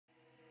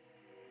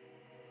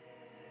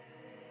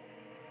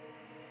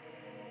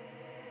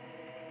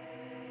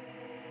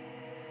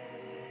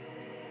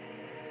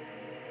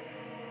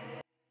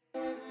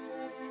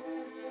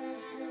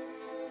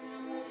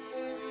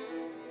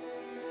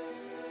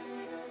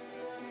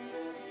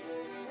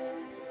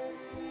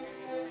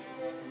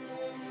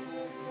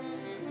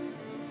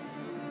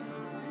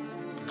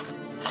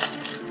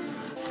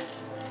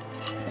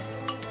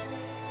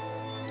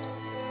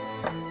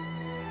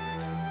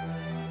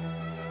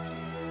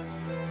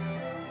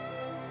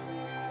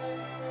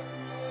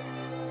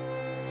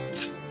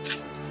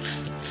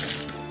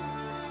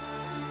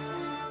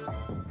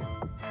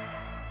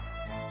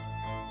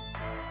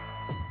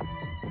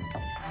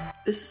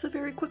This is a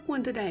very quick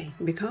one today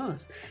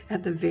because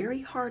at the very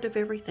heart of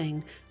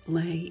everything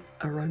lay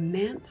a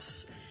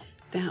romance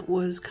that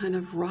was kind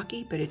of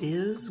rocky, but it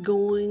is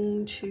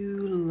going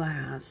to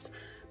last.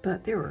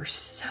 But there are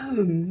so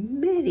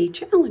many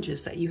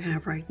challenges that you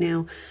have right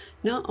now.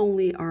 Not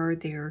only are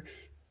there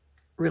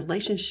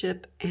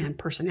relationship and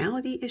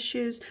personality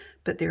issues,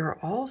 but there are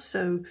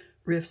also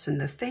rifts in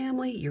the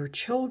family. Your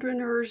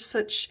children are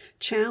such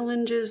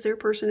challenges, their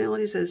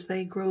personalities as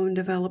they grow and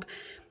develop.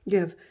 You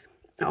have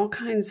all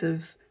kinds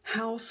of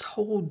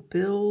household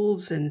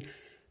bills and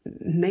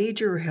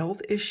major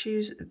health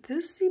issues.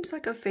 This seems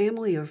like a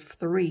family of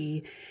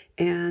three,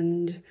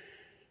 and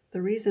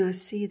the reason I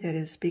see that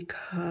is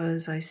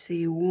because I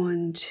see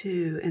 1,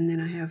 2, and then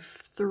I have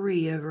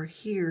 3 over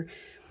here.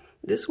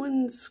 This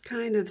one's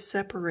kind of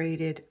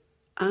separated.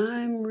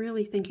 I'm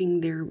really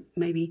thinking there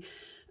may be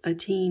a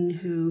teen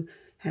who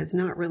has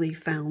not really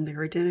found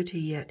their identity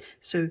yet.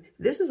 So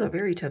this is a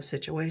very tough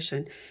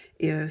situation.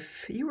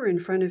 If you were in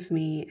front of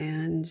me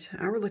and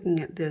I were looking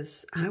at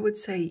this, I would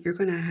say you're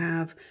going to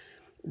have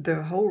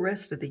the whole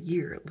rest of the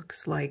year. It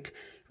looks like,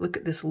 look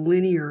at this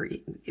linear,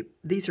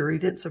 these are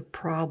events of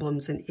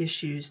problems and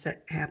issues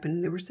that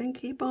happen. They were saying,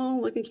 keep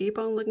on looking, keep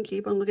on looking,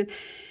 keep on looking.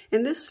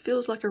 And this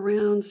feels like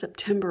around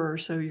September or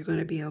so, you're going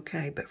to be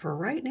okay. But for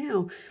right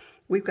now,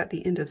 we've got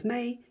the end of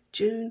May,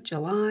 June,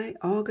 July,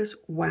 August.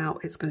 Wow,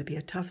 it's going to be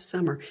a tough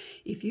summer.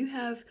 If you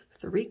have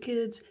 3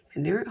 kids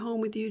and they're at home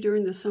with you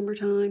during the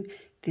summertime,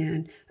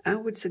 then I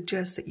would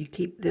suggest that you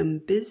keep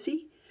them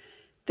busy,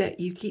 that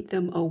you keep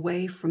them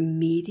away from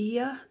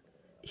media.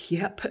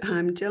 Yep,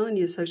 I'm telling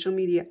you, social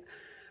media.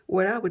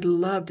 What I would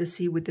love to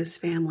see with this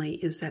family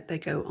is that they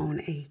go on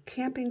a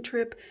camping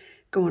trip,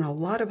 go on a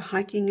lot of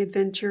hiking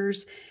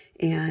adventures,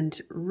 and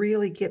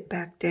really get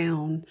back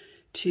down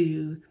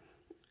to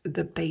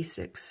the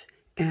basics.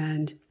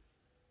 And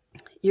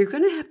you're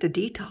going to have to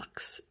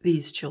detox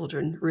these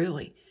children,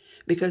 really,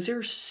 because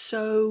they're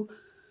so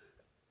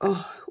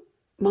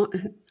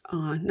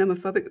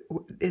nomophobic.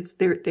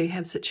 They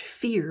have such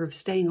fear of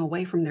staying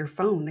away from their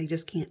phone. They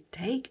just can't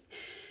take it.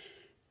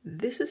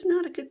 This is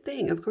not a good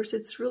thing. Of course,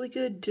 it's really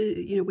good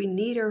to, we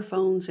need our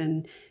phones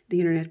and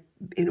the internet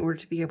in order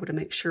to be able to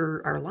make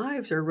sure our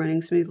lives are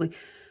running smoothly.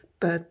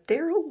 But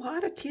there are a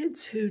lot of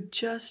kids who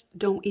just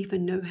don't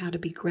even know how to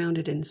be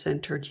grounded and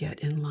centered yet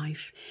in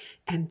life.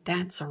 And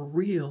that's a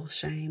real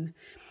shame.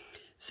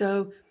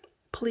 So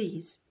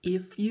please,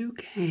 if you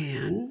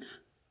can,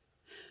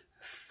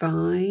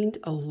 find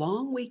a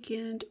long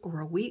weekend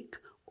or a week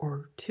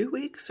or 2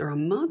 weeks or a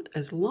month,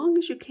 as long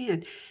as you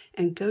can,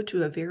 and go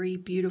to a very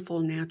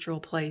beautiful natural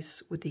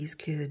place with these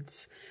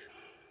kids.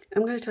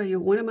 I'm going to tell you,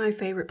 one of my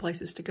favorite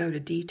places to go to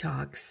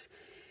detox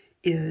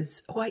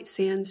is White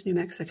Sands, New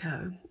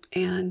Mexico.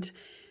 And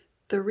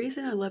the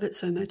reason I love it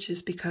so much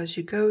is because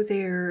you go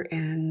there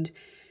and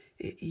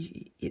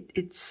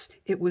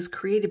it was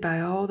created by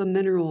all the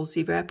minerals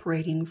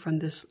evaporating from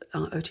this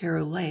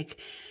Otero Lake.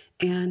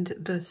 And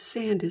the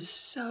sand is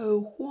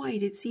so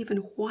white, it's even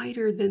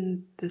whiter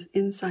than the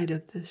inside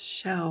of the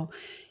shell.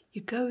 You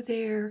go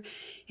there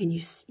and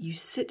you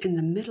sit in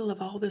the middle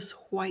of all this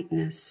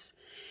whiteness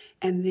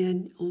and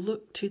then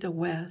look to the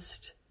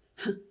west.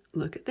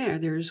 Look at there,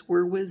 there's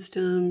where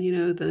wisdom,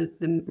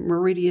 the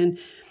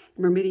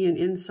meridian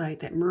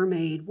insight, that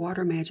mermaid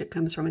water magic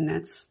comes from, and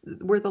that's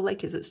where the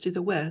lake is. It's to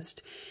the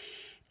west.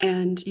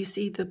 And you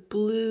see the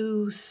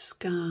blue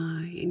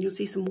sky, and you'll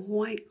see some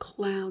white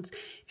clouds,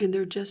 and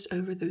they're just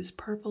over those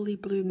purpley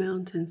blue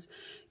mountains.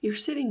 You're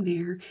sitting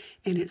there,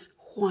 and it's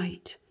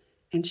white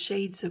and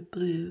shades of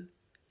blue,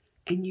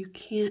 and you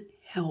can't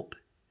help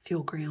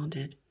feel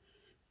grounded.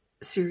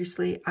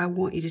 Seriously, I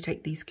want you to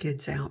take these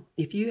kids out.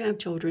 If you have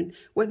children,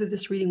 whether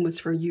this reading was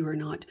for you or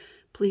not,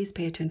 please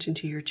pay attention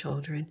to your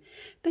children.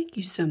 Thank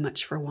you so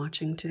much for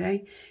watching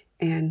today,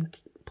 and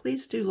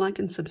please do like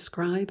and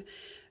subscribe.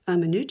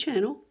 I'm a new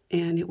channel,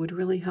 and it would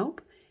really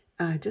help.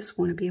 I just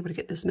want to be able to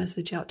get this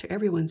message out to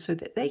everyone so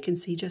that they can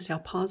see just how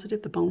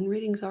positive the bone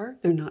readings are.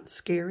 They're not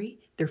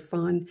scary, they're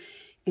fun,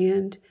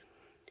 and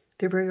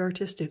they're very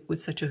artistic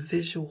with such a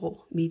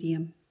visual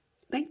medium.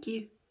 Thank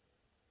you.